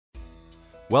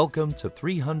Welcome to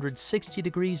 360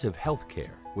 Degrees of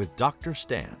Healthcare with Dr.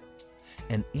 Stan,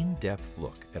 an in-depth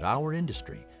look at our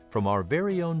industry from our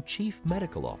very own Chief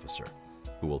Medical Officer,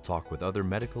 who will talk with other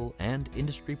medical and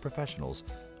industry professionals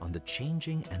on the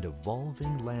changing and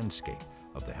evolving landscape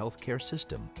of the healthcare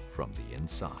system from the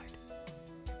inside.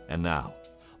 And now,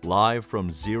 live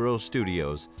from Zero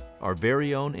Studios, our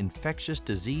very own infectious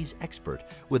disease expert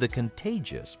with a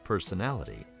contagious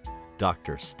personality,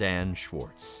 Dr. Stan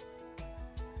Schwartz.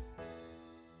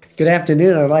 Good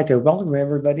afternoon. I'd like to welcome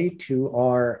everybody to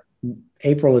our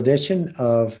April edition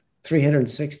of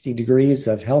 360 Degrees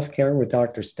of Healthcare with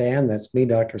Dr. Stan. That's me,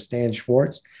 Dr. Stan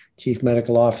Schwartz, Chief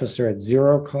Medical Officer at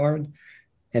ZeroCard,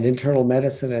 an internal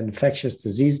medicine and infectious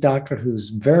disease doctor who's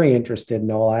very interested in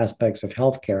all aspects of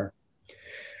healthcare.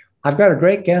 I've got a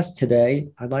great guest today.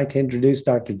 I'd like to introduce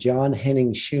Dr. John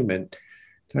Henning Schumann.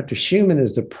 Dr. Schumann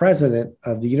is the president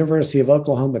of the University of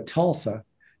Oklahoma, Tulsa.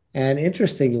 And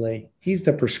interestingly, he's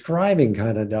the prescribing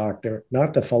kind of doctor,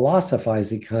 not the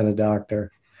philosophizing kind of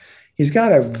doctor. He's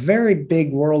got a very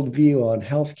big worldview on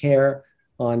healthcare,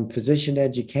 on physician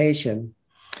education.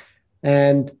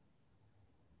 And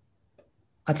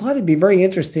I thought it'd be very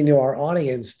interesting to our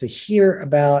audience to hear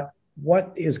about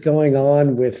what is going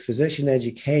on with physician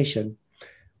education.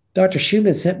 Dr.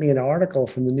 Schumann sent me an article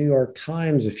from the New York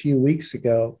Times a few weeks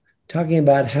ago talking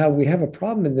about how we have a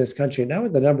problem in this country, not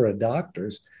with the number of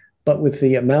doctors, but with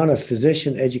the amount of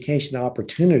physician education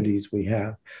opportunities we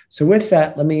have. So with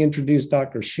that, let me introduce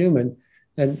Dr. Schumann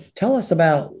and tell us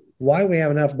about why we have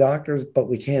enough doctors, but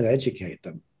we can't educate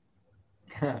them.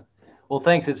 Well,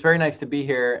 thanks. It's very nice to be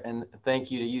here. And thank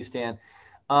you to you, Stan.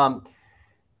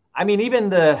 Even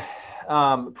the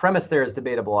premise there is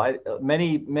debatable.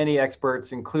 Many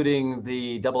experts, including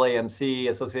the AAMC,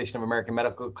 Association of American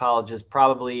Medical Colleges,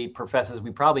 probably professes we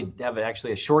probably have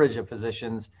actually a shortage of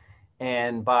physicians.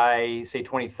 And by, say,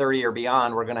 2030 or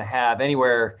beyond, we're going to have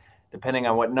anywhere, depending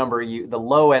on what number the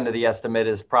low end of the estimate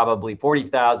is probably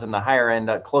 40,000, the higher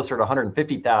end closer to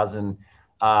 150,000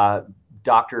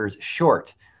 doctors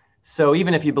short. So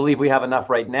even if you believe we have enough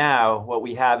right now, what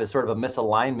we have is sort of a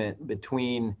misalignment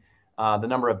between the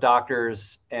number of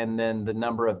doctors and then the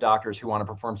number of doctors who want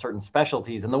to perform certain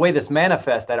specialties. And the way this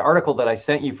manifests, that article that I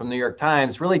sent you from New York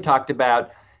Times really talked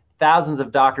about thousands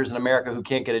of doctors in America who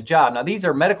can't get a job. Now, these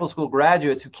are medical school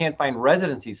graduates who can't find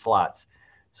residency slots.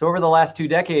 So over the last 2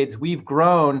 decades, we've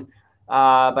grown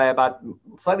by about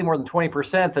slightly more than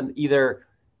 20%, and either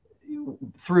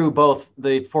through both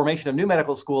the formation of new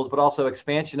medical schools, but also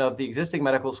expansion of the existing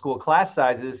medical school class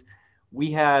sizes.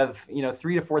 We have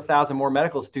 3,000 to 4,000 more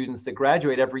medical students that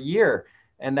graduate every year.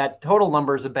 And that total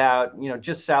number is about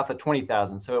just south of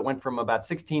 20,000. So it went from about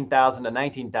 16,000 to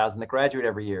 19,000 that graduate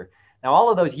every year. Now,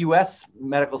 all of those US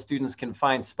medical students can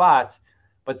find spots,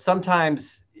 but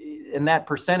sometimes, and that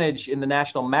percentage in the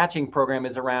national matching program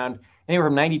is around anywhere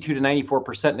from 92 to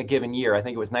 94% in a given year. I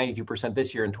think it was 92%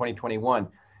 this year in 2021.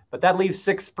 But that leaves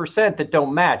 6% that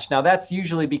don't match. Now, that's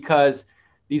usually because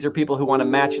these are people who want to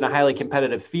match in a highly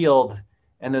competitive field,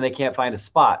 and then they can't find a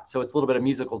spot. So it's a little bit of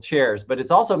musical chairs, but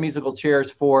it's also musical chairs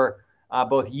for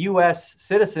both US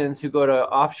citizens who go to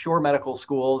offshore medical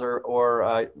schools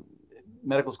or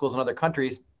medical schools in other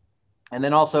countries, and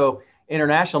then also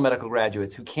international medical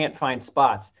graduates who can't find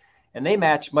spots, and they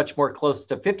match much more close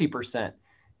to 50%.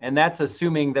 And that's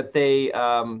assuming that they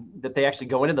actually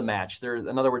go into the match.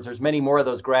 In other words, there's many more of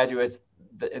those graduates,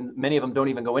 and many of them don't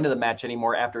even go into the match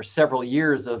anymore after several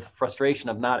years of frustration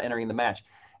of not entering the match.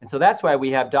 And so that's why we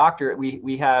have doctors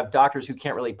who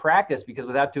can't really practice, because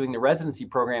without doing the residency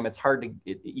program, it's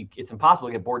impossible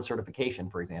to get board certification,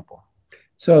 for example.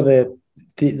 So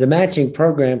the matching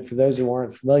program, for those who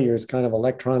aren't familiar, is kind of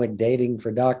electronic dating for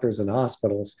doctors and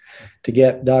hospitals to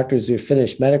get doctors who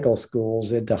finish medical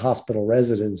schools into hospital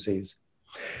residencies.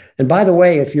 And by the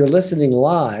way, if you're listening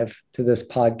live to this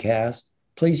podcast,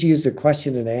 please use the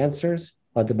question and answers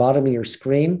at the bottom of your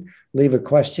screen. Leave a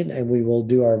question and we will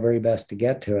do our very best to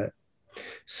get to it.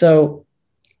 So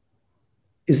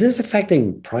is this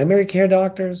affecting primary care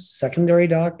doctors, secondary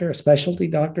doctors, specialty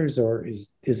doctors, or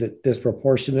is it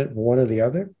disproportionate for one or the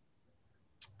other?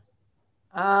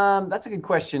 That's a good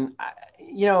question.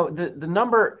 The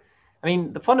number,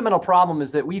 the fundamental problem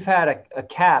is that we've had a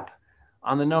cap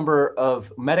on the number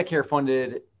of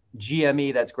Medicare-funded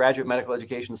GME, that's graduate medical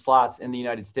education slots in the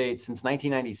United States, since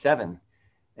 1997,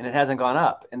 and it hasn't gone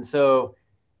up. And so,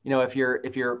 if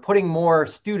you're putting more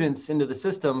students into the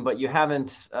system, but you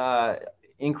haven't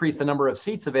increase the number of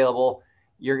seats available,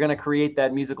 you're going to create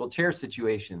that musical chair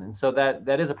situation. And so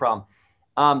that is a problem.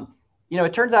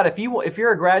 It turns out if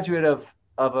you're a graduate of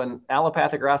of an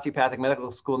allopathic or osteopathic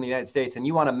medical school in the United States and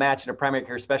you want to match in a primary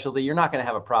care specialty, you're not going to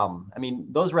have a problem. I mean,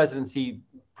 those residency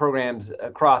programs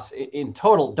across in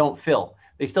total don't fill.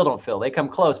 They still don't fill. They come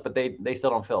close, but they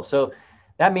still don't fill. So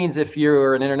that means if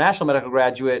you're an international medical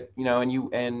graduate, and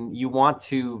you want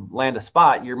to land a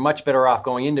spot, you're much better off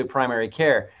going into primary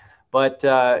care. But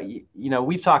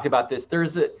we've talked about this.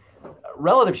 There's a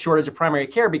relative shortage of primary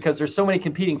care because there's so many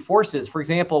competing forces. For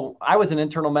example, I was an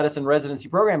internal medicine residency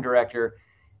program director,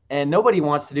 and nobody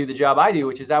wants to do the job I do,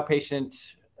 which is outpatient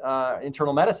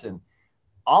internal medicine.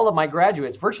 All of my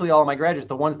graduates, virtually all of my graduates,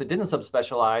 the ones that didn't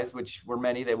subspecialize, which were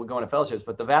many, they would go into fellowships,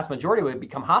 but the vast majority would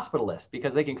become hospitalists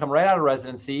because they can come right out of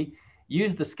residency,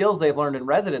 use the skills they've learned in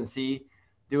residency,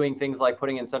 doing things like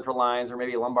putting in central lines or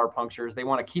maybe lumbar punctures. They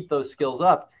want to keep those skills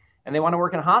up, and they want to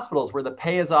work in hospitals where the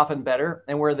pay is often better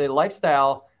and where the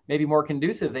lifestyle may be more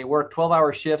conducive. They work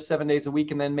 12-hour shifts 7 days a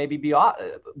week and then maybe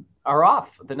are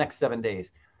off the next 7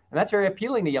 days. And that's very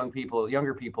appealing to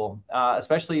younger people,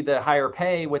 especially the higher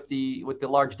pay with the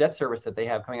large debt service that they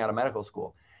have coming out of medical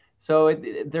school. So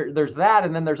there's that,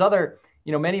 and then there's other,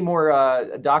 many more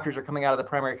doctors are coming out of the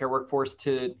primary care workforce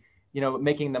to,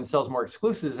 making themselves more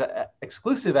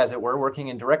exclusive as it were, working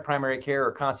in direct primary care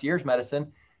or concierge medicine.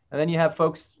 And then you have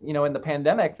folks, in the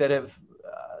pandemic that have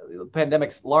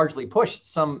pandemic's largely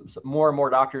pushed some more and more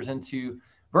doctors into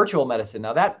virtual medicine.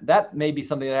 Now that may be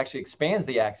something that actually expands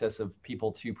the access of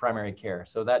people to primary care.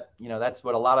 So that, that's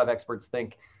what a lot of experts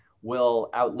think will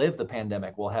outlive the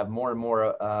pandemic. We'll have more and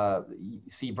more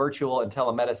see virtual and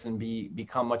telemedicine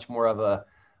become much more of a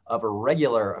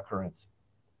regular occurrence.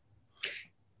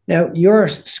 Now, your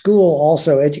school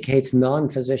also educates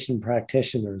non-physician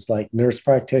practitioners like nurse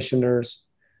practitioners,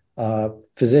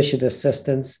 physician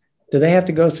assistants. Do they have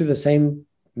to go through the same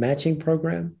matching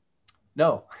program?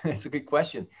 No, it's a good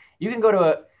question. You can go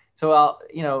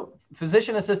to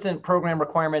physician assistant program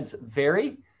requirements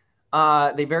vary.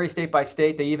 They vary state by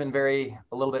state. They even vary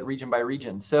a little bit region by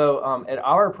region. So at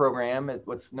our program, at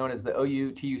what's known as the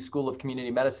OUTU School of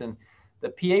Community Medicine, the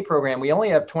PA program, we only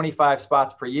have 25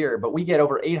 spots per year, but we get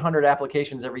over 800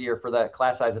 applications every year for that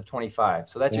class size of 25.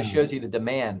 So that just shows you the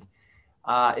demand.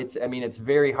 It's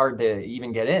very hard to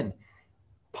even get in.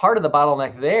 Part of the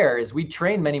bottleneck there is we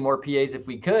train many more PAs if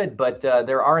we could, but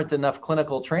there aren't enough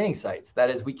clinical training sites.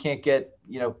 That is, we can't get,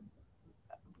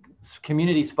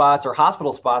 community spots or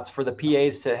hospital spots for the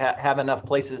PAs to have enough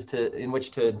places in which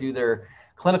to do their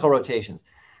clinical rotations.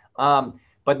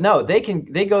 But no, they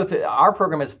go through, our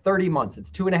program is 30 months.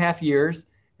 It's 2.5 years.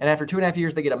 And after 2.5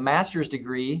 years, they get a master's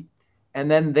degree. And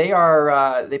then they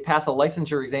pass a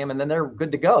licensure exam, and then they're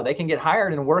good to go. They can get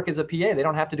hired and work as a PA. They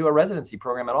don't have to do a residency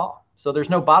program at all. So there's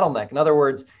no bottleneck. In other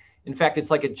words, in fact,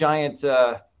 it's like a giant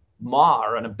maw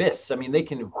or an abyss. I mean, they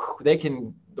can,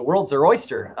 the world's their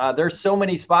oyster. There's so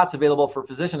many spots available for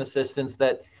physician assistants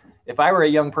that if I were a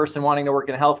young person wanting to work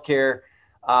in healthcare,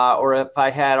 or if I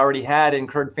had already had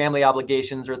incurred family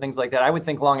obligations or things like that, I would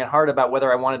think long and hard about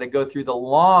whether I wanted to go through the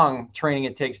long training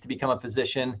it takes to become a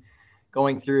physician,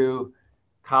 going through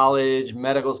college,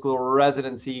 medical school,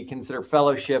 residency, consider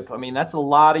fellowship. I mean, that's a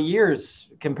lot of years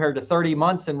compared to 30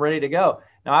 months and ready to go.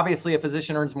 Now, obviously, a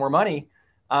physician earns more money,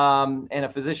 and a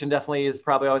physician definitely is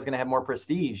probably always going to have more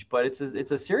prestige, but it's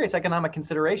a serious economic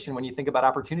consideration when you think about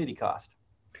opportunity cost.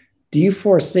 Do you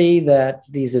foresee that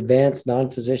these advanced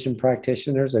non-physician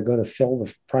practitioners are going to fill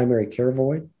the primary care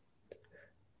void?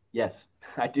 Yes,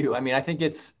 I do. I mean, I think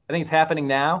it's happening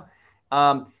now.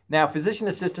 Now, physician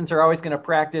assistants are always going to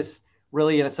practice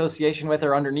really in association with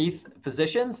or underneath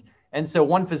physicians. And so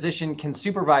one physician can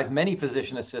supervise many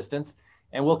physician assistants,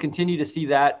 and we'll continue to see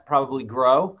that probably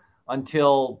grow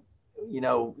until,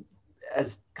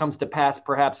 as comes to pass,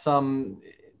 perhaps some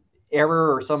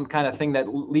error or some kind of thing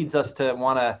that leads us to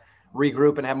want to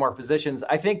regroup and have more physicians.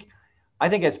 I think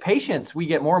as patients, we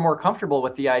get more and more comfortable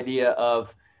with the idea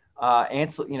of,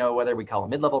 whether we call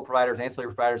them mid-level providers,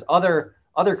 ancillary providers,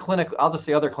 other clinical, I'll just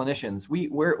say other clinicians. We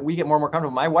get more and more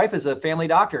comfortable. My wife is a family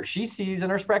doctor. She sees a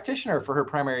nurse practitioner for her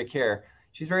primary care.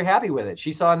 She's very happy with it.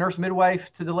 She saw a nurse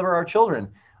midwife to deliver our children.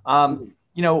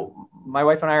 My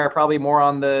wife and I are probably more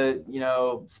on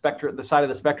the, spectrum, the side of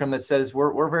the spectrum that says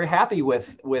we're very happy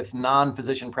with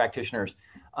non-physician practitioners.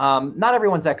 Not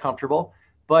everyone's that comfortable,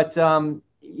 but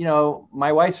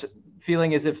my wife's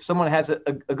feeling is if someone has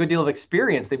a good deal of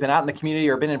experience, they've been out in the community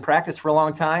or been in practice for a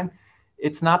long time,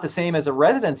 it's not the same as a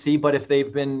residency, but if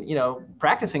they've been,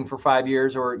 practicing for 5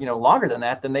 years or, longer than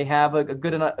that, then they have a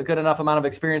good enough amount of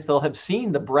experience. They'll have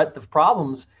seen the breadth of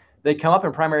problems that come up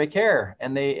in primary care,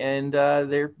 and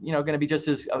they're, going to be just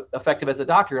as effective as a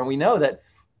doctor. And we know that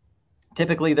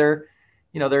typically they're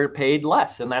paid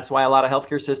less. And that's why a lot of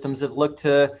healthcare systems have looked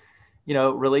to,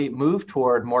 really move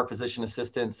toward more physician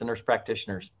assistants and nurse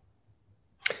practitioners.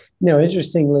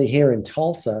 Interestingly, here in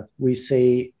Tulsa, we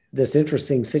see this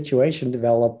interesting situation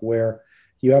develop where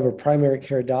you have a primary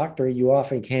care doctor. You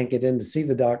often can't get in to see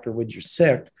the doctor when you're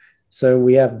sick. So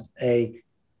we have an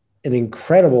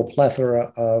incredible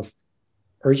plethora of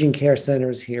urgent care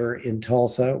centers here in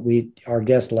Tulsa. Our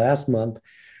guest last month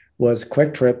was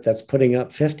Quick Trip, that's putting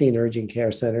up 15 urgent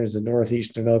care centers in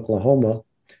northeastern Oklahoma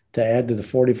to add to the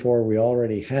 44 we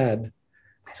already had.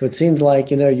 So it seems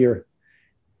like,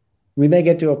 we may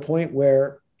get to a point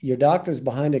where your doctor's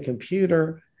behind a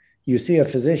computer, you see a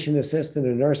physician assistant, a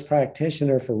nurse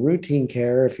practitioner for routine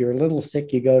care. If you're a little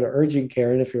sick, you go to urgent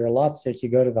care. And if you're a lot sick, you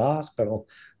go to the hospital.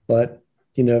 But,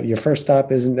 your first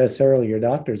stop isn't necessarily your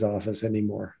doctor's office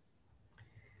anymore.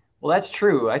 Well, that's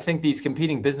true. I think these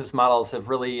competing business models have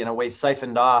really, in a way,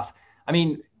 siphoned off. I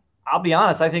mean, I'll be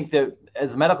honest, I think that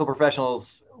as medical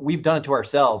professionals, we've done it to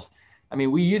ourselves. I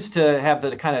mean, we used to have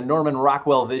the kind of Norman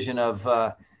Rockwell vision of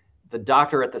the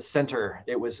doctor at the center.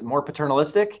 It was more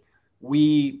paternalistic.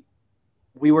 We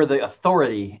were the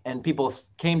authority, and people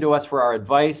came to us for our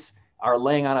advice, our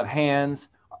laying on of hands,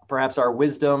 perhaps our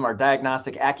wisdom, our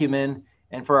diagnostic acumen,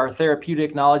 and for our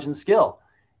therapeutic knowledge and skill.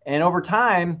 And over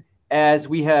time, as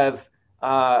we have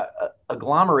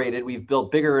agglomerated, we've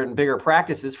built bigger and bigger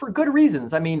practices for good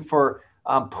reasons. I mean, for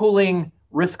pooling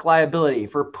risk liability,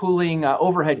 for pooling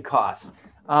overhead costs,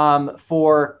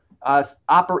 for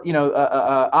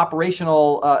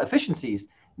operational efficiencies.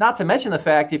 Not to mention the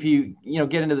fact, if you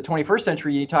get into the 21st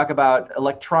century, you talk about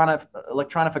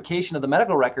electronification of the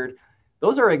medical record.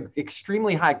 Those are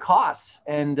extremely high costs,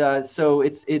 and so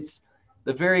it's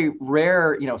the very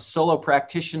rare solo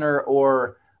practitioner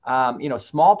or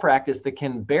small practice that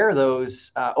can bear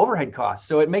those overhead costs.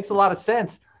 So it makes a lot of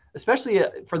sense, especially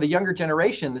for the younger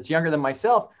generation that's younger than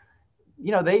myself.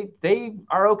 They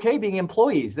are okay being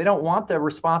employees. They don't want the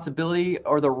responsibility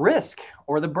or the risk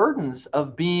or the burdens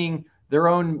of being their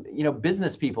own,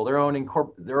 business people, their own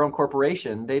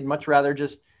corporation. They'd much rather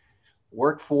just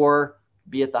work for,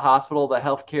 be at the hospital, the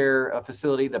healthcare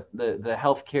facility, the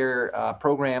healthcare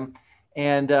program,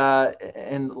 and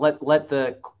let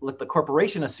the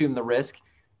corporation assume the risk,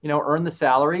 earn the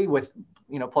salary with,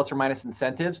 plus or minus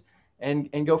incentives,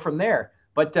 and go from there.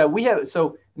 But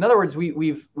in other words,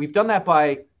 we've done that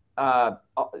by,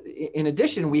 in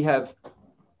addition, we have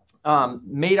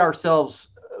made ourselves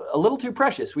a little too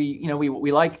precious.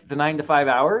 We like the 9 to 5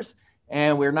 hours,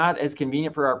 and we're not as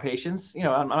convenient for our patients.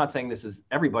 I'm not saying this is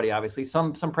everybody, obviously.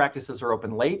 Some practices are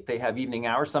open late. They have evening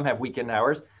hours. Some have weekend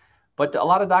hours. But a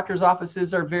lot of doctors'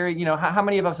 offices are very, how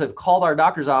many of us have called our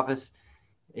doctor's office?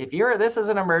 If this is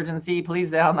an emergency,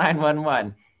 please dial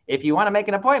 911. If you want to make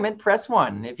an appointment, press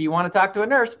 1. If you want to talk to a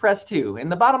nurse, press 2. And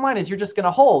the bottom line is you're just going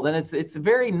to hold. And it's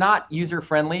very not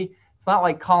user-friendly. It's not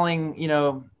like calling,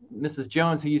 Mrs.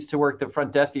 Jones, who used to work the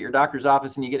front desk at your doctor's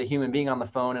office, and you get a human being on the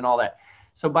phone and all that.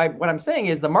 So what I'm saying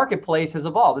is the marketplace has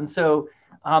evolved. And so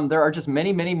there are just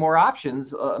many, many more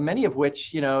options, many of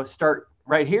which, start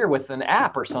right here with an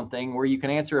app or something where you can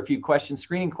answer a few questions,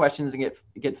 screening questions, and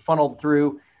get funneled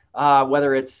through,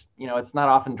 whether it's, it's not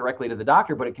often directly to the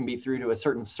doctor, but it can be through to a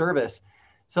certain service.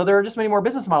 So there are just many more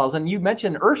business models. And you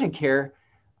mentioned urgent care.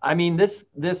 I mean, this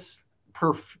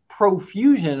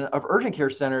profusion of urgent care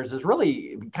centers is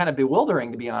really kind of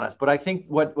bewildering, to be honest. But I think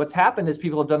what's happened is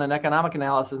people have done an economic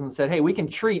analysis and said, hey, we can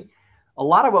treat a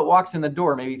lot of what walks in the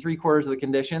door, maybe 3/4 of the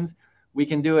conditions. We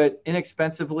can do it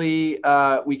inexpensively.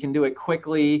 We can do it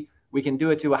quickly. We can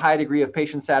do it to a high degree of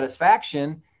patient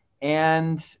satisfaction.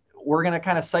 And we're going to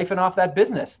kind of siphon off that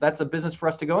business. That's a business for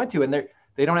us to go into. And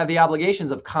they don't have the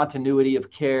obligations of continuity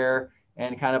of care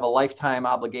and kind of a lifetime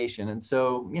obligation. And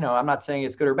so, I'm not saying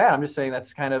it's good or bad. I'm just saying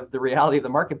that's kind of the reality of the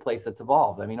marketplace that's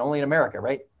evolved. I mean, only in America,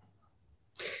 right?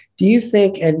 Do you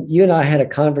think, and you and I had a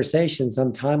conversation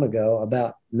some time ago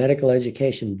about medical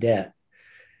education debt.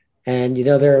 And,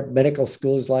 there are medical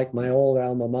schools like my old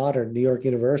alma mater, New York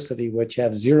University, which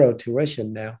have zero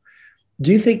tuition now.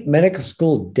 Do you think medical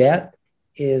school debt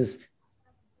is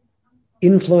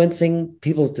influencing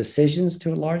people's decisions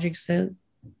to a large extent?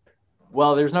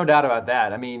 Well, there's no doubt about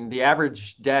that. I mean, the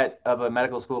average debt of a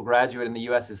medical school graduate in the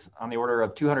U.S. is on the order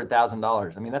of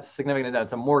 $200,000. I mean, that's significant.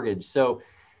 That's a mortgage. So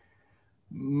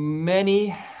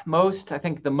I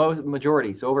think the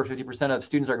majority, so over 50% of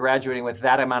students are graduating with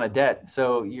that amount of debt.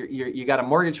 So you got a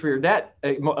mortgage for your debt,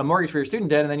 a mortgage for your student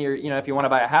debt, and then if you want to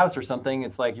buy a house or something,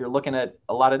 it's like you're looking at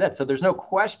a lot of debt. So there's no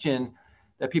question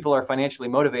that people are financially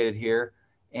motivated here.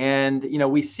 And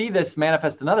we see this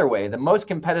manifest another way. The most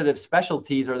competitive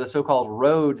specialties are the so-called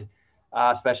road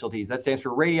specialties. That stands for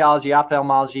radiology,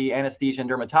 ophthalmology, anesthesia, and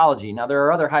dermatology. Now, there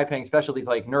are other high-paying specialties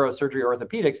like neurosurgery,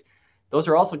 orthopedics. Those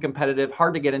are also competitive,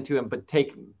 hard to get into, but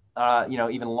take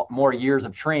even more years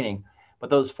of training. But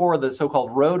those four, the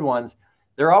so-called road ones,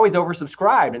 they're always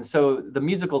oversubscribed. And so the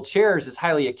musical chairs is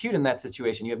highly acute in that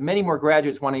situation. You have many more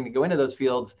graduates wanting to go into those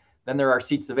fields than there are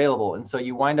seats available. And so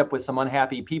you wind up with some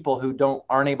unhappy people who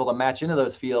aren't able to match into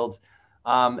those fields.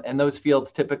 And those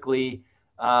fields typically,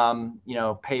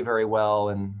 pay very well.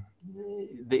 And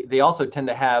they also tend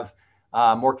to have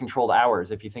more controlled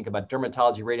hours. If you think about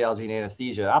dermatology, radiology, and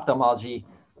anesthesia, ophthalmology,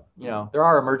 there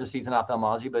are emergencies in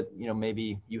ophthalmology, but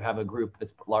maybe you have a group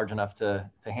that's large enough to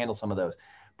handle some of those.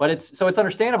 But it's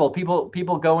understandable.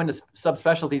 People go into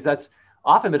subspecialties. That's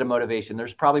often been a motivation.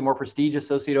 There's probably more prestige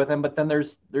associated with them, but then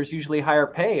there's usually higher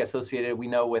pay associated, we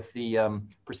know, with the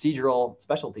procedural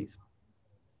specialties.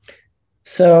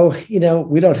 So,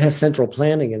 we don't have central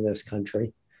planning in this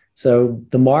country. So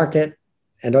the market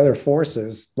and other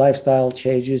forces, lifestyle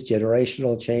changes,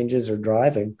 generational changes are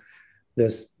driving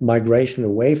this migration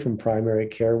away from primary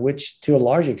care, which to a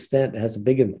large extent has a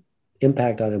big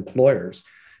impact on employers,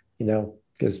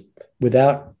 because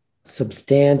without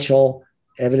substantial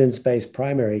evidence-based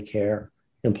primary care,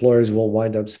 employers will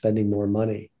wind up spending more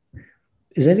money.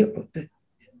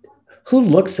 Who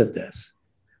looks at this?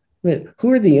 I mean,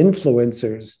 who are the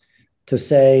influencers to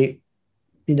say,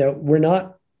 we're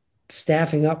not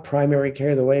staffing up primary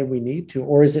care the way we need to,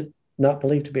 or is it not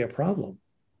believed to be a problem?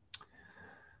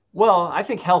 Well, I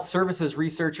think health services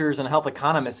researchers and health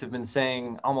economists have been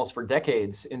saying almost for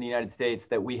decades in the United States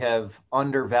that we have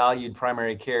undervalued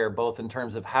primary care, both in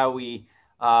terms of how we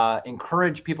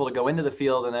encourage people to go into the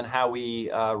field and then how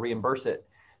we reimburse it.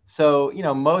 So,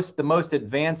 the most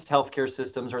advanced healthcare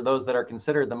systems, or those that are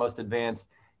considered the most advanced,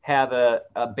 have a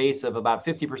base of about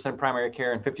 50% primary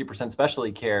care and 50%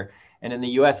 specialty care. And in the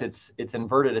US, it's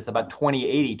inverted. It's about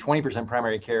 20-80, 20%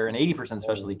 primary care and 80%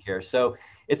 specialty care. So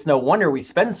it's no wonder we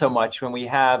spend so much when we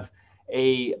have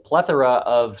a plethora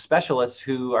of specialists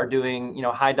who are doing,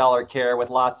 high dollar care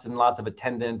with lots and lots of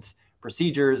attendant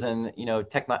procedures and,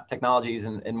 technologies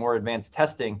and more advanced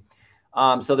testing.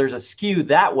 So there's a skew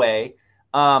that way.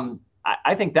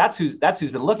 I think that's who's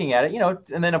been looking at it,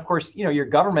 and then of course, your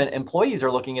government employees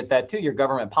are looking at that too, your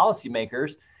government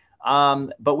policymakers.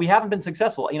 But we haven't been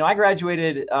successful. I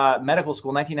graduated medical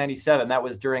school in 1997. That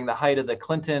was during the height of the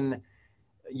Clinton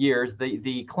years.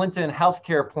 The Clinton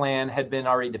healthcare plan had been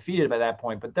already defeated by that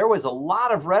point, but there was a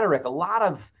lot of rhetoric,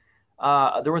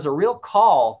 there was a real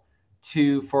call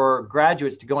for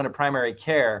graduates to go into primary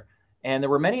care. And there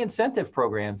were many incentive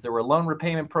programs. There were loan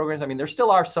repayment programs. I mean, there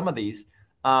still are some of these.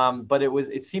 But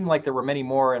it seemed like there were many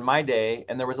more in my day,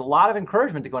 and there was a lot of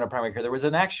encouragement to go into primary care. There was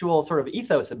an actual sort of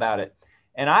ethos about it.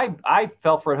 And I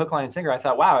fell for it hook, line, and sinker. I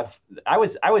thought, wow, if I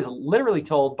was literally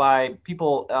told by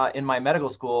people in my medical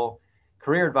school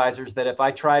career advisors that if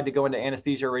I tried to go into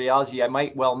anesthesia or radiology, I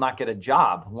might well not get a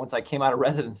job once I came out of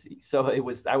residency. So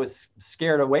I was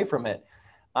scared away from it.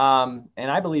 And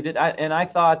I believed it. I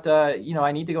thought,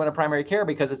 I need to go into primary care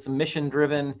because it's a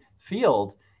mission-driven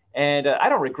field. And I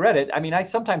don't regret it. I mean, I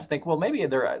sometimes think, well, maybe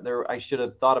I should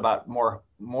have thought about more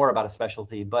about a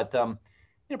specialty. But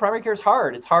primary care is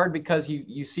hard. It's hard because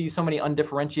you see so many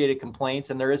undifferentiated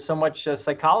complaints, and there is so much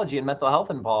psychology and mental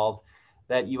health involved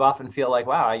that you often feel like,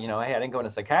 wow, hey, I didn't go into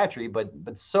psychiatry, but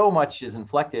so much is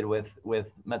inflected with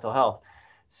mental health.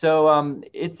 So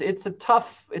it's a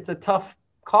tough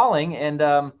calling,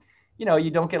 and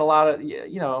you don't get a lot of,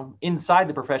 inside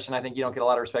the profession, I think you don't get a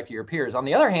lot of respect to your peers. On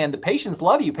the other hand, the patients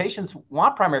love you. Patients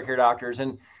want primary care doctors.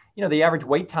 And, the average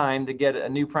wait time to get a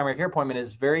new primary care appointment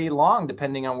is very long,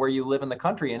 depending on where you live in the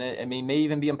country. And it may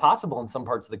even be impossible in some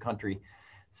parts of the country.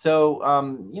 So,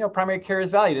 primary care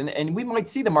is valued. And we might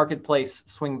see the marketplace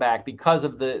swing back because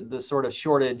of the sort of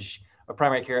shortage of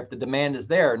primary care if the demand is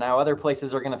there. Now, other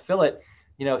places are going to fill it.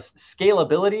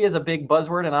 Scalability is a big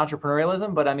buzzword in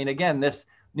entrepreneurialism. But I mean, again, this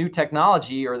new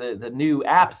technology or the new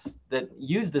apps that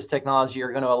use this technology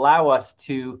are going to allow us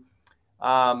to,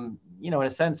 in a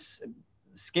sense,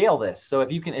 scale this. So if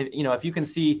you can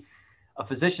see a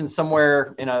physician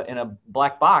somewhere in a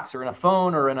black box or in a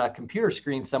phone or in a computer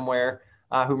screen somewhere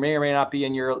who may or may not be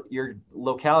in your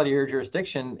locality or your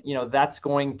jurisdiction, that's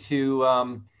going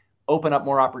to open up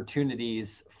more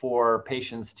opportunities for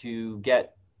patients to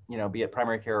get, be it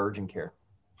primary care or urgent care.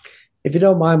 If you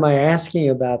don't mind my asking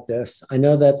about this, I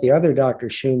know that the other Dr.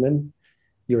 Schumann,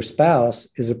 your spouse,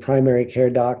 is a primary care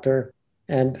doctor.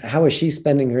 And how is she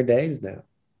spending her days now?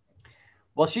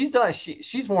 Well, she's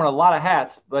worn a lot of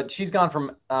hats, but she's gone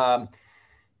from,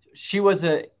 she was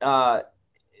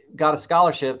got a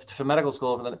scholarship to medical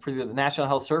school for the National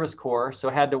Health Service Corps, so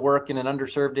had to work in an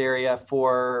underserved area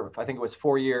for, I think it was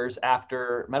 4 years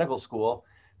after medical school.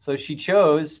 So she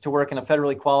chose to work in a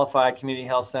federally qualified community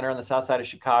health center on the south side of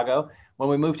Chicago. When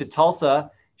we moved to Tulsa,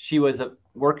 she was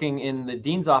working in the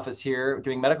dean's office here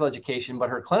doing medical education, but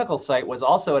her clinical site was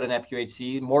also at an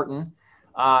FQHC, Morton.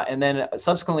 And then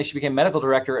subsequently, she became medical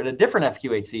director at a different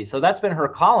FQHC. So that's been her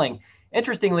calling.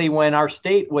 Interestingly, when our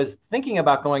state was thinking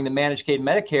about going to managed care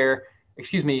Medicaid,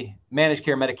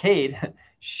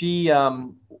 she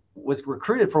was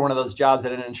recruited for one of those jobs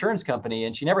at an insurance company,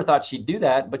 and she never thought she'd do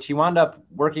that, but she wound up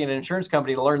working at an insurance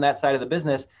company to learn that side of the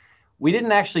business. We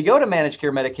didn't actually go to managed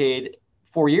care Medicaid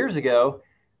 4 years ago.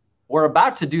 We're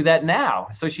about to do that now.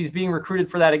 So she's being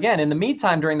recruited for that again. In the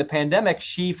meantime, during the pandemic,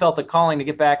 she felt a calling to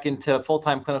get back into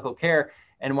full-time clinical care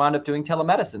and wound up doing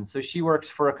telemedicine. So she works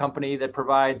for a company that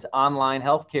provides online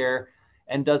healthcare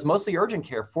and does mostly urgent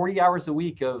care, 40 hours a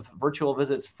week of virtual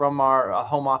visits from our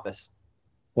home office.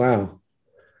 Wow.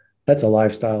 That's a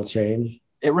lifestyle change.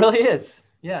 It really is.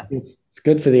 Yeah. It's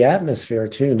good for the atmosphere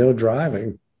too. No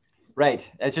driving. Right.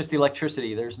 It's just the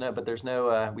electricity. There's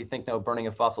no we think no burning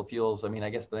of fossil fuels. I mean, I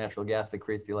guess the natural gas that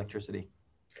creates the electricity.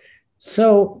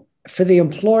 So for the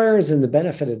employers and the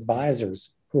benefit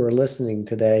advisors who are listening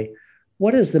today,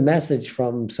 what is the message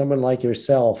from someone like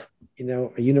yourself,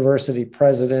 a university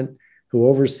president who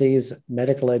oversees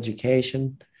medical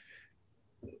education?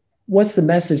 What's the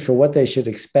message for what they should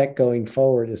expect going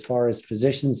forward as far as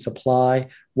physician supply?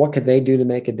 What could they do to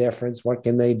make a difference? What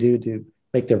can they do to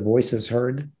make their voices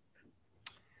heard?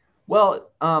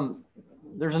 Well,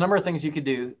 there's a number of things you could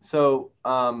do. So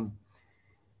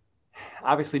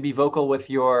obviously be vocal with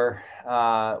your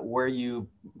where you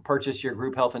purchase your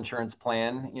group health insurance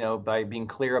plan, by being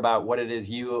clear about what it is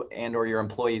you and or your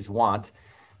employees want.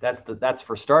 That's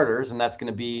for starters, and that's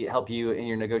going to help you in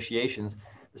your negotiations.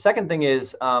 The second thing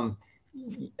is I'm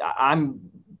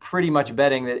pretty much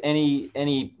betting that any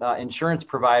insurance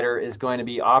provider is going to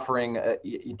be offering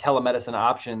telemedicine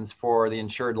options for the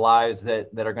insured lives that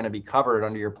are going to be covered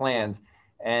under your plans.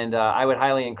 And I would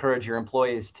highly encourage your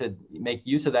employees to make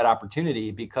use of that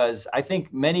opportunity, because I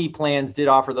think many plans did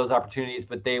offer those opportunities,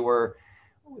 but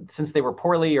since they were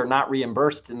poorly or not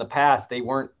reimbursed in the past, they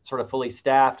weren't sort of fully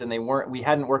staffed, and we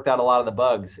hadn't worked out a lot of the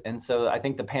bugs. And so I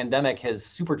think the pandemic has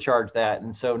supercharged that.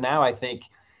 And so now I think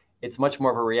it's much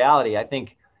more of a reality. I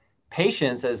think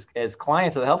patients as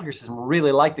clients of the healthcare system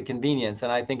really like the convenience,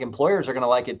 and I think employers are going to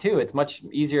like it too. It's much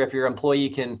easier if your employee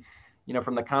can,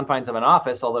 from the confines of an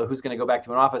office, although who's going to go back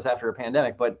to an office after a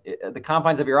pandemic, but the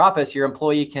confines of your office, your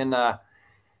employee can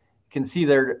see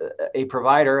a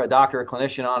provider, a doctor, a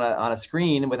clinician on a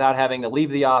screen without having to leave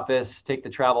the office, take the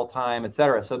travel time, et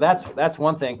cetera. So that's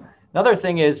one thing. Another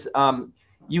thing is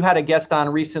you had a guest on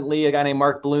recently, a guy named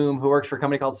Mark Bloom, who works for a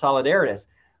company called Solidaritas.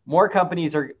 More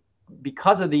companies are,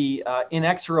 because of the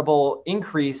inexorable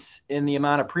increase in the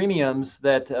amount of premiums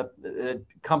that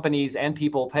companies and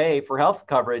people pay for health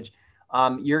coverage,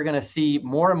 you're going to see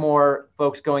more and more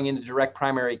folks going into direct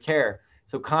primary care.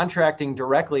 So contracting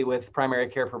directly with primary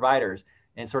care providers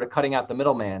and sort of cutting out the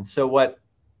middleman. So what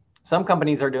some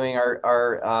companies are doing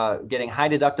are getting high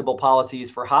deductible policies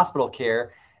for hospital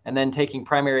care, and then taking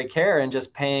primary care and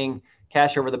just paying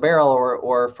cash over the barrel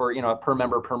or for a per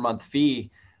member per month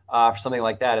fee. For something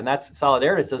like that. And that's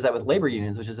Solidaritas does that with labor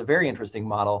unions, which is a very interesting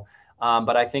model.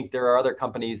 But I think there are other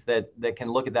companies that can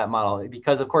look at that model,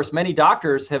 because of course, many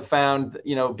doctors have found,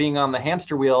 being on the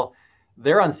hamster wheel,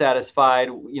 they're unsatisfied,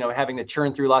 having to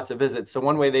churn through lots of visits. So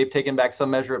one way they've taken back some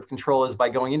measure of control is by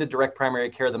going into direct primary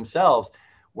care themselves,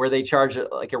 where they charge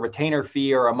like a retainer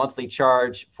fee or a monthly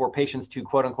charge for patients to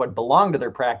quote unquote belong to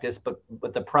their practice, but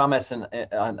with the promise and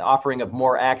an offering of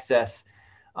more access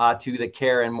to the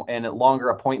care and longer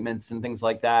appointments and things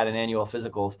like that, and annual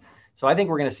physicals. So I think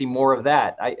we're going to see more of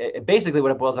that. Basically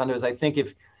what it boils down to is I think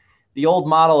if the old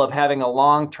model of having a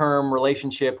long-term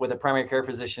relationship with a primary care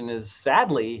physician is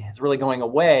really going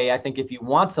away, I think if you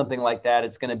want something like that,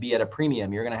 it's going to be at a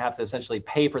premium. You're going to have to essentially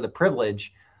pay for the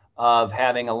privilege of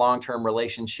having a long-term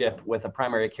relationship with a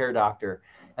primary care doctor.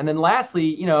 And then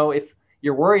lastly, if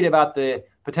you're worried about the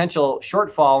potential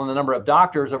shortfall in the number of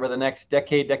doctors over the next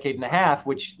decade and a half,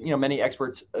 which many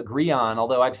experts agree on,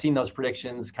 although I've seen those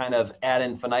predictions kind of ad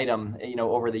infinitum,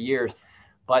 over the years.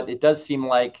 But it does seem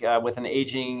like with an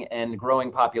aging and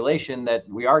growing population that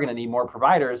we are going to need more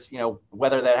providers.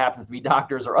 Whether that happens to be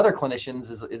doctors or other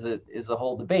clinicians is a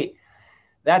whole debate.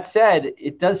 That said,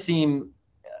 it does seem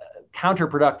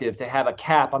counterproductive to have a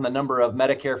cap on the number of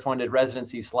Medicare-funded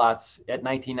residency slots at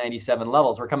 1997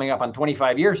 levels. We're coming up on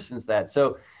 25 years since that.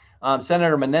 So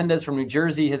Senator Menendez from New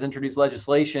Jersey has introduced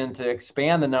legislation to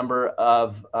expand the number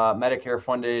of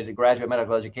Medicare-funded graduate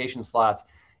medical education slots.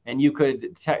 And you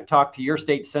could talk to your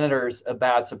state senators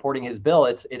about supporting his bill.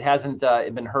 It hasn't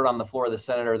been heard on the floor of the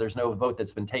Senate, or there's no vote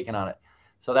that's been taken on it.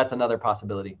 So that's another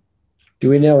possibility. Do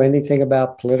we know anything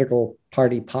about political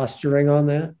party posturing on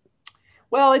that?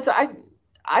 Well,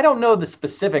 I don't know the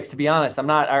specifics, to be honest.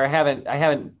 I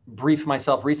haven't briefed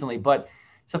myself recently, but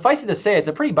suffice it to say, it's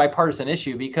a pretty bipartisan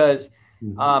issue because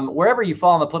wherever you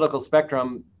fall on the political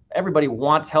spectrum, everybody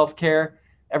wants healthcare.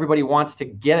 Everybody wants to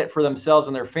get it for themselves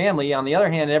and their family. On the other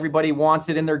hand, everybody wants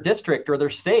it in their district or their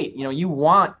state. You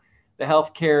want the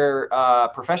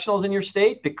healthcare professionals in your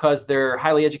state because they're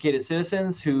highly educated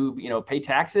citizens who, pay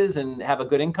taxes and have a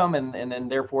good income and then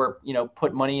therefore,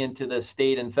 put money into the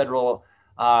state and federal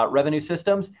revenue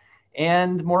systems.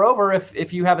 And moreover,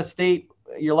 if you have a state,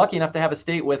 you're lucky enough to have a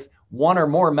state with one or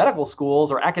more medical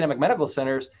schools or academic medical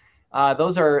centers,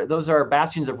 those are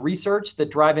bastions of research that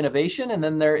drive innovation, and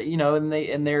then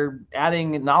they're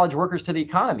adding knowledge workers to the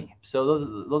economy.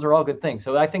 So those are all good things.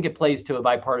 So I think it plays to a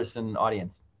bipartisan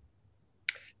audience.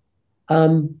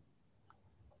 You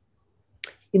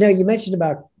mentioned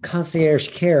about concierge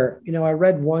care. I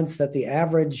read once that the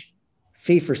average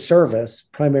fee-for-service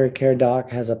primary care doc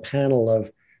has a panel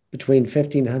of between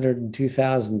 1,500 and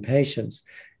 2,000 patients,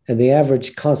 and the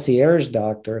average concierge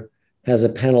doctor has a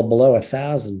panel below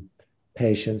 1,000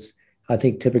 patients, I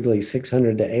think typically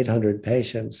 600 to 800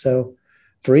 patients. So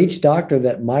for each doctor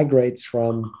that migrates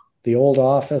from the old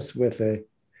office with a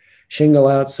shingle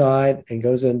outside and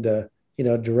goes into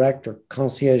direct or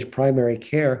concierge primary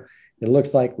care, it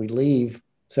looks like we leave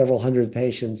several hundred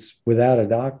patients without a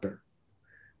doctor.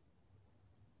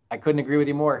 I couldn't agree with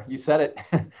you more. You said it.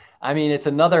 I mean, it's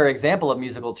another example of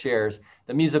musical chairs.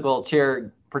 The musical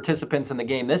chair participants in the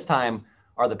game this time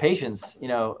are the patients,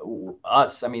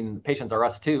 us. I mean, patients are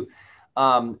us too.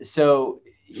 So,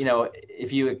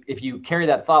 if you carry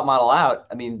that thought model out,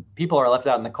 I mean, people are left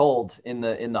out in the cold in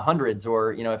the hundreds,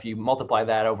 or, if you multiply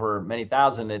that over many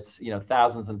thousand, it's,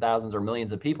 thousands and thousands or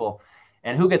millions of people.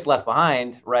 And who gets left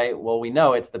behind, right? Well, we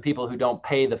know it's the people who don't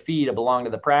pay the fee to belong to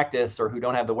the practice, or who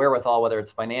don't have the wherewithal, whether it's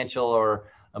financial or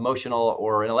emotional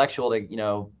or intellectual,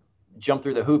 to, jump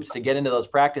through the hoops to get into those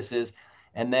practices.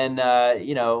 And then,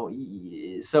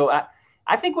 so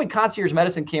I think when concierge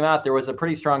medicine came out, there was a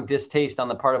pretty strong distaste on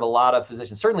the part of a lot of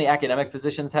physicians. Certainly academic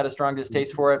physicians had a strong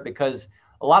distaste for it, because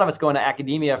a lot of us go into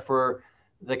academia for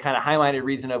the kind of high-minded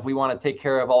reason of we want to take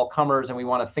care of all comers, and we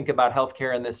want to think about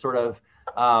healthcare in this sort of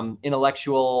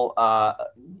intellectual,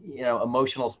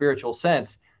 emotional, spiritual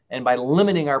sense. And by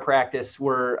limiting our practice,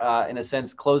 we're in a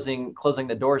sense closing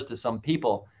the doors to some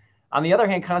people. On the other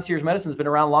hand, concierge medicine has been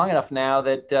around long enough now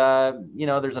that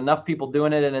there's enough people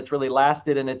doing it, and it's really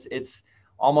lasted, and it's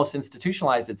almost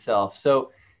institutionalized itself.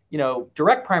 So,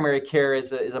 direct primary care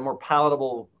is a more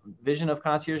palatable vision of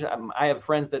concierge. I have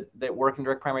friends that work in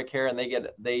direct primary care, and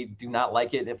they do not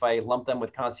like it if I lump them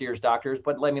with concierge doctors.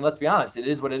 But I mean, let's be honest, it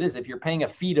is what it is. If you're paying a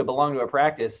fee to belong to a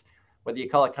practice, whether you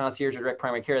call it concierge or direct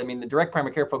primary care, I mean, the direct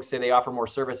primary care folks say they offer more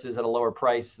services at a lower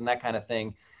price and that kind of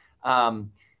thing.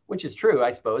 Which is true,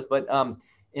 I suppose. But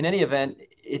in any event,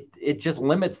 it just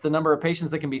limits the number of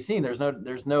patients that can be seen.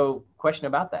 There's no question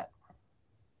about that.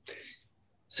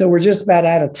 So we're just about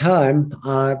out of time.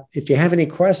 If you have any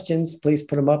questions, please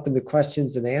put them up in the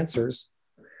questions and answers.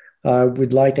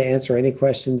 We'd like to answer any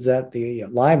questions that the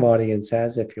live audience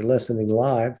has if you're listening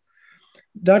live.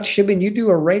 Dr. Shubin, you do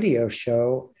a radio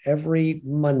show every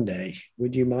Monday.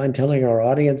 Would you mind telling our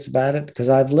audience about it? Because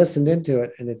I've listened into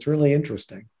it and it's really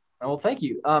interesting. Well, thank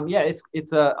you.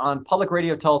 It's on Public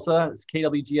Radio Tulsa. It's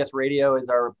KWGS Radio is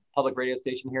our public radio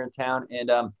station here in town, and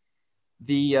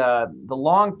the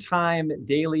long-time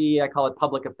daily, I call it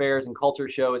public affairs and culture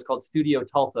show, is called Studio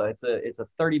Tulsa. It's a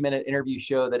 30-minute interview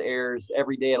show that airs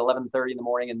every day at 11:30 in the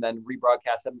morning and then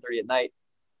rebroadcast 7:30 at night.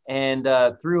 And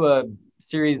through a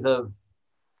series of,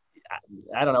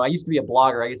 I don't know, I used to be a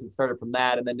blogger. I guess it started from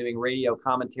that, and then doing radio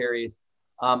commentaries.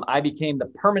 I became the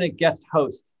permanent guest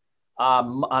host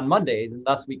on Mondays, and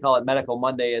thus we call it Medical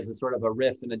Monday as a sort of a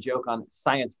riff and a joke on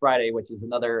Science Friday, which is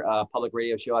another public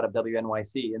radio show out of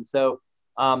WNYC. And so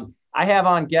I have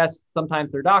on guests,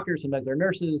 sometimes they're doctors, sometimes they're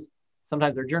nurses,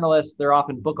 sometimes they're journalists, they're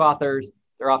often book authors,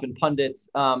 they're often pundits,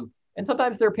 and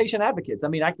sometimes they're patient advocates. I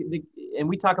mean, and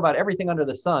we talk about everything under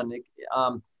the sun.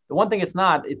 The one thing it's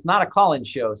not a call-in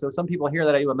show. So some people hear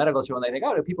that I do a medical show and they think,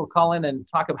 oh, do people call in and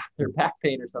talk about their back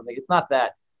pain or something? It's not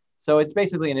that. So it's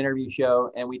basically an interview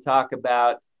show, and we talk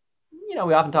about,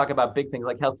 we often talk about big things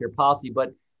like healthcare policy,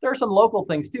 but there are some local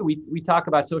things too. We talk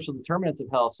about social determinants of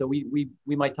health. So we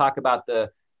might talk about the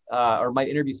or might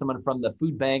interview someone from the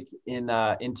food bank in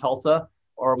Tulsa,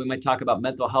 or we might talk about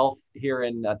mental health here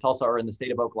in Tulsa or in the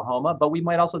state of Oklahoma. But we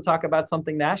might also talk about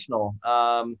something national,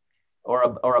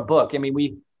 or a book. I mean,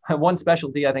 we one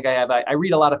specialty I think I have. I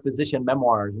read a lot of physician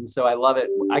memoirs, and so I love it.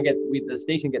 The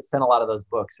station gets sent a lot of those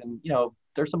books, and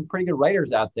there's some pretty good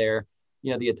writers out there.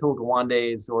 The Atul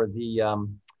Gawandes, or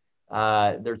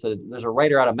there's a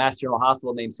writer out of Mass General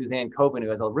Hospital named Suzanne Coben who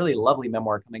has a really lovely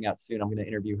memoir coming out soon. I'm going to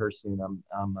interview her soon.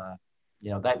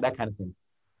 That kind of thing.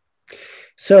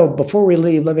 So before we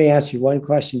leave, let me ask you one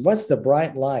question. What's the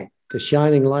bright light, the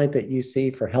shining light that you see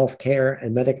for healthcare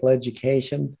and medical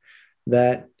education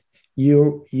that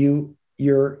your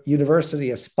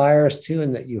university aspires to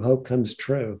and that you hope comes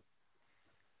true?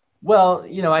 Well,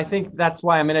 I think that's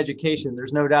why I'm in education.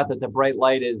 There's no doubt that the bright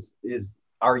light is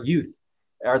our youth,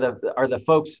 are the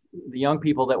folks, the young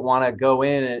people that want to go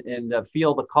in and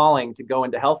feel the calling to go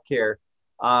into healthcare.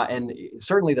 And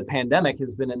certainly the pandemic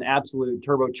has been an absolute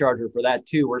turbocharger for that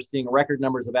too. We're seeing record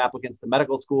numbers of applicants to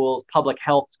medical schools, public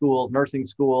health schools, nursing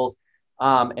schools.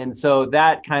 And so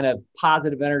that kind of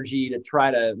positive energy to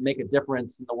try to make a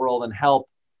difference in the world and help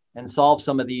and solve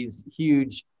some of these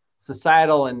huge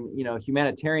societal and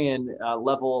humanitarian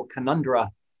level conundra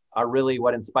are really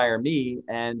what inspire me.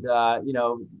 And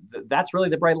that's really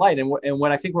the bright light. And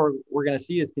what I think we're going to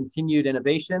see is continued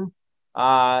innovation.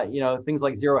 Things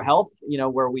like Zero Health,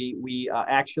 where we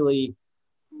actually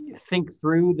think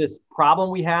through this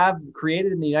problem we have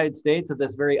created in the United States of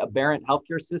this very aberrant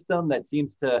healthcare system that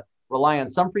seems to rely on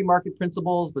some free market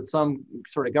principles, but some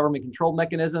sort of government controlled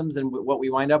mechanisms. And what we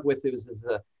wind up with is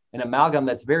an amalgam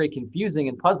that's very confusing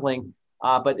and puzzling.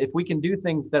 But if we can do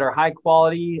things that are high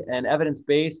quality and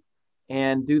evidence-based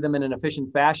and do them in an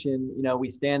efficient fashion, we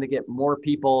stand to get more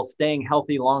people staying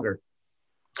healthy longer.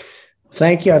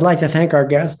 Thank you. I'd like to thank our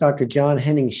guest, Dr. John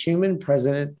Henning Schumann,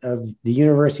 president of the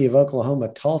University of Oklahoma,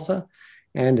 Tulsa,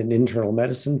 and an internal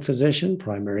medicine physician,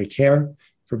 primary care,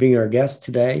 for being our guest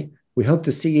today. We hope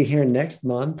to see you here next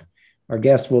month. Our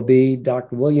guest will be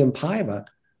Dr. William Paiva,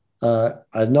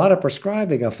 not a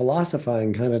prescribing, a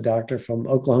philosophizing kind of doctor from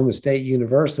Oklahoma State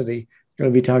University. He's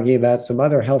going to be talking about some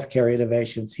other healthcare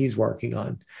innovations he's working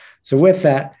on. So with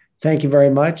that, thank you very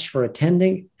much for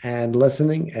attending and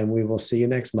listening, and we will see you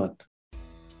next month.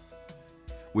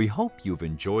 We hope you've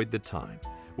enjoyed the time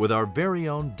with our very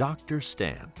own Dr.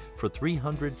 Stan for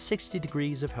 360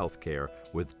 Degrees of Healthcare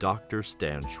with Dr.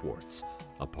 Stan Schwartz,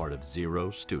 a part of Zero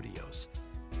Studios.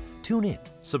 Tune in,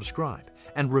 subscribe,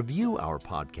 and review our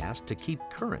podcast to keep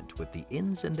current with the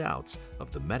ins and outs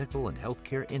of the medical and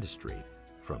healthcare industry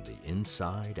from the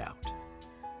inside out.